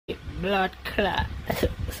blood clot.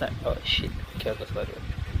 Sorry, oh shit, can't go start it.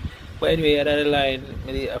 But anyway, I had a line,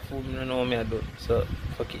 I fool me know me I do, so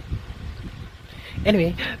fuck it.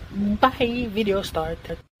 Anyway, bye, video start.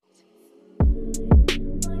 I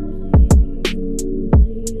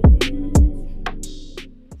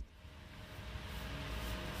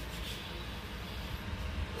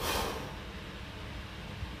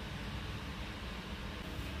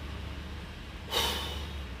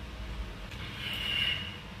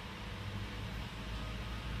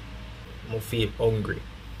feel hungry,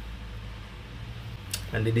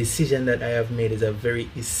 and the decision that I have made is a very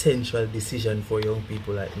essential decision for young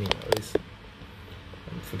people like me.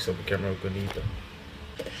 I'm fix up the camera later.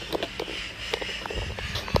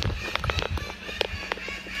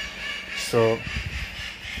 So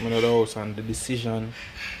I'm in the house, and the decision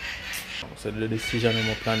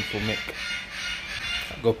I'm planning to make,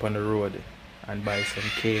 I go up on the road and buy some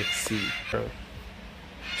KFC.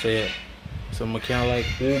 So yeah. So I can't like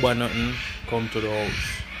Uber nothing, come to the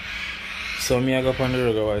house. So me I go up on the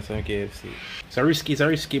road and buy some KFC. It's a risky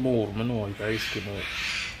move, I know it's a risky move.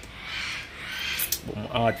 But my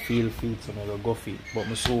heart feel so I go feel. But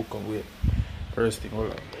my soul can wait. First thing,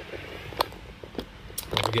 hold on.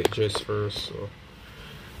 I have to get dressed first, so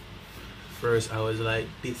first I was like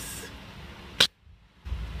this.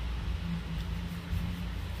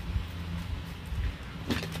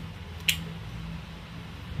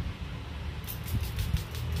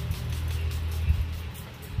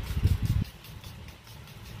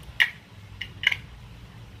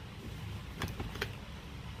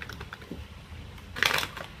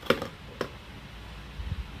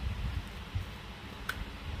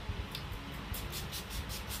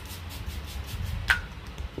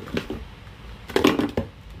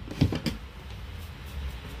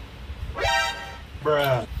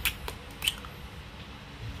 Bruh.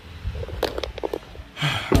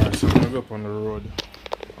 Alright, so I'm gonna go up on the road.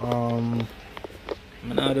 I'm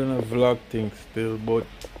not doing a vlog thing still, but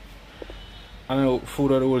I know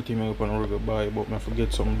food are the whole thing I go up on the road to buy, but I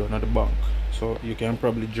forget something done at the bank. So you can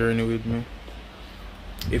probably journey with me.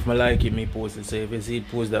 If I like it, me post it. So if you see it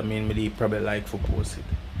post, that mean me probably like for post it.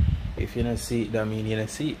 If you don't see it, that mean you don't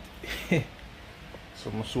see it.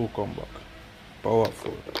 So my soul come back.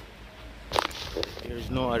 Powerful. There's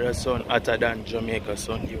no other sun hotter than Jamaica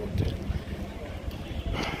sun youth.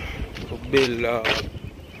 So Bill,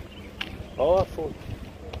 powerful.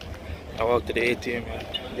 I walk to the ATM,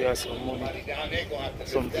 there are some money,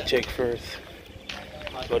 something to check first.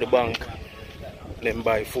 Go to the bank, then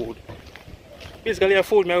buy food. Basically, a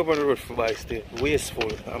food I go on the road for buy still. Wasteful,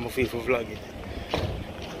 I'm a feel for vlogging.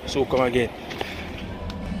 So come again.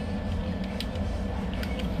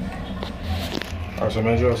 Alright, so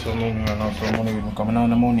I just some money and also money with me coming on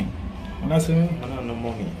the money. And that's it, I'm on the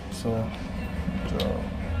money. So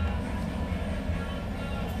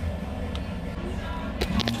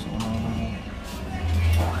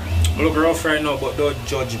I look rough right now, but don't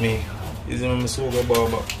judge me. It's in my soul go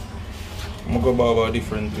barber. I'm gonna go barber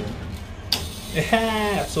differently.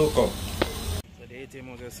 Yeah, so come. So the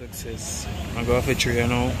ATM was a success. I go off a tree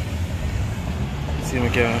now. See if I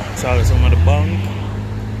can solve some of the bank.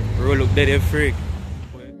 Roll look dead and freak.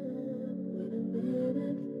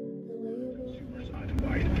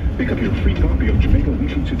 Pick up your free copy of Jamaica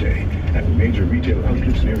Weekly today at major retail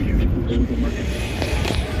outlets near you. Supermarket.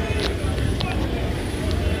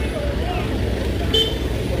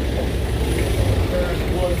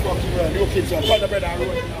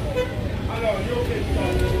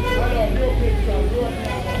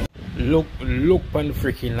 Look on the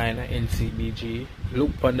freaking line at NCBG.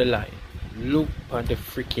 Look on the line. Look on the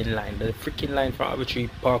freaking line. The freaking line from Arbitrary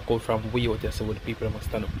Park out from way out there, so the people must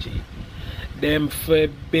stand up G. Them for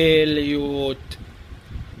bail youth.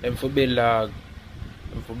 Them for bail dog.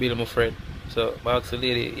 Them for bail my friend. So I asked the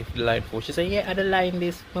lady if the line for. She said, yeah, I the line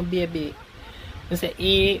this, my baby. I said,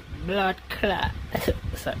 hey, blood clot.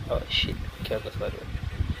 Sorry, oh shit, can't go start it.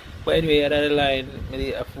 But anyway, I had a line,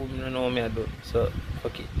 I fool me know me I do, so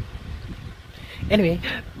fuck it. Anyway,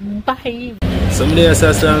 bye. Someday I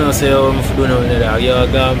saw someone say, oh, I'm doing nothing there. You're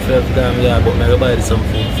gone for time, yeah, but I'm going to buy some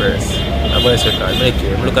food first. I buy some card, make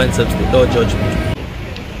it. I'm looking at something, don't judge me.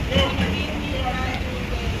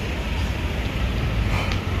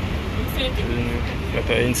 Like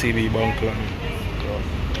an NCB bank line.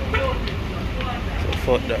 So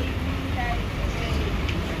fuck that.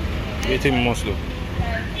 What do you think we must do?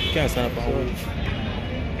 Can't stand up and hold.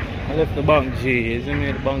 I left the bank, G. Isn't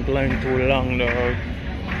me the bank line too long, dog?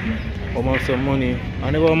 I want some money. I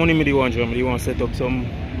never have money me want to. I want to set up some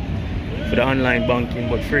for the online banking,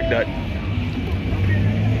 but freak that.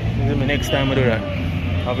 This is the next time I do that.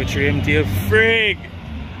 Have a tray empty, freak!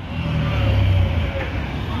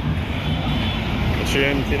 Battery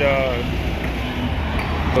empty dog.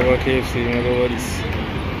 Go over KFC, I'm gonna go over this.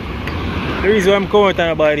 The reason why I'm coming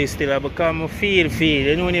out about this still is because I feel.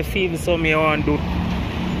 You know when you feel something you want to do.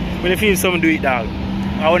 When you feel something, do it dog.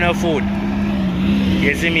 I want no food.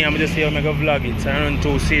 You see me, I'm just here, I'm going to vlog it. So I'm not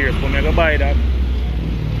too serious, but I'm going to buy that.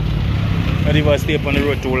 Not even stay up on the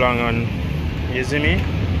road too long and you see me?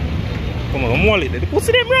 Come on, I'm all it. The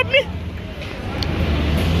pussy them rob me.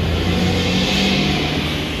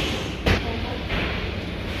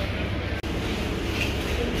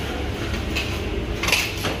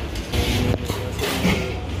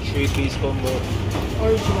 Three-piece combo.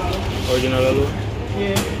 Original. Original alone?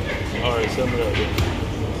 Yeah. Alright, so I'm going to do.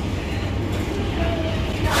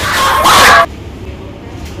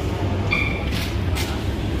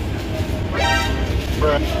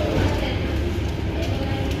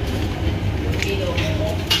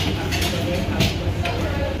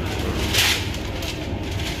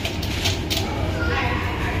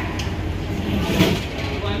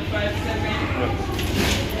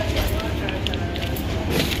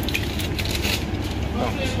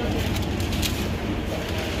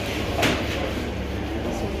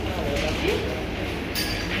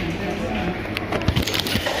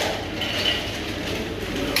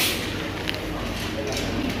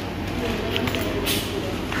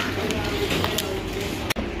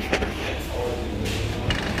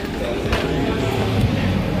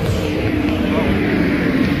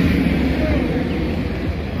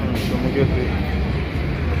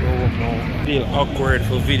 Feel awkward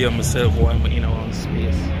for video myself while I'm in our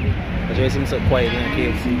space. I just seem so quiet in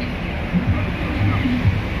KFC.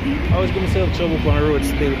 I always give myself trouble on the road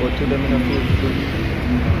still, but to them in a feel good.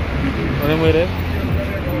 What them way there?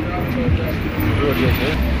 Road yes,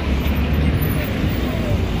 eh?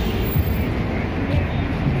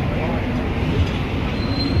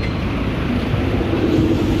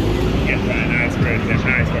 Yeah, nice, great. That's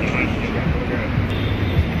nice for the money.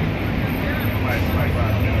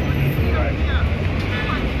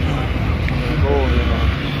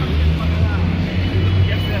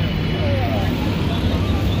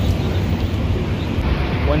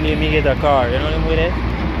 One day me get a car, you know them with it?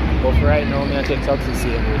 But for right now, I take taxi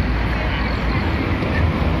same way.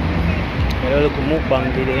 I look at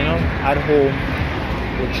mukbang video, you know, at home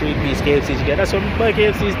with 3-piece KFC together. That's what I buy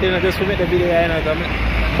KFC still, not just to make the video, you know.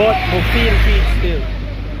 But I feel still.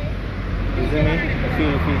 You see me? I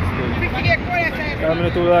feel still. I'm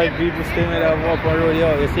not too like people still that have up on road, yo.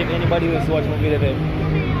 You see anybody who's watching my video there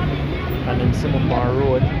and them see me up on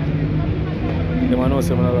road, they might know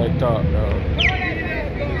someone like talk, bro.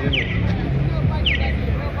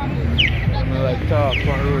 I like talk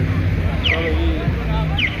on road.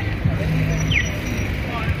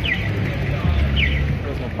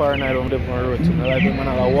 That's my paranoid on the road too. I like them when I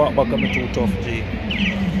walk back I'm too tough, G.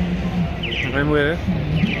 I'm with it.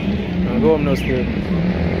 I'm go home now still.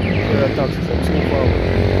 That taxi is too far away.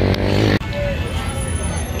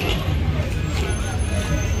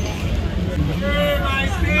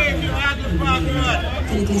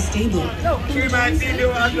 Clinically stable. Hear my team, you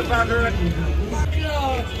want the back road.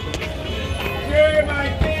 Hear my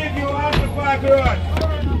team, you want the back road.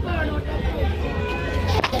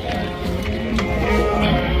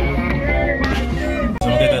 So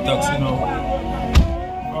I get a taxi now.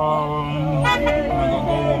 I'm gonna go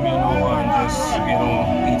home, you know, and just, you know,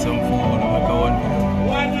 eat some food and go on.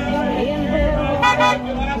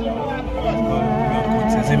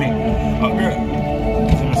 See me? Oh, girl.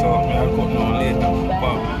 See me, so I'll cut now later.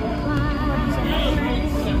 Wow.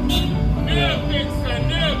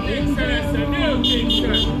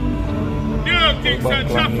 New Kingston,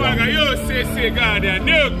 Trafalgar, you say Guardian,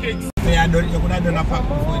 New Kingston. You could have done a pack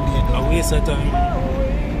before the A waste of time.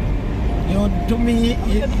 You know, to me, if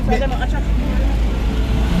you don't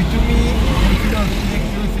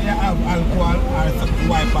have alcohol or something,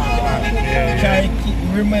 wipe out. Try to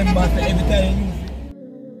remember that every time you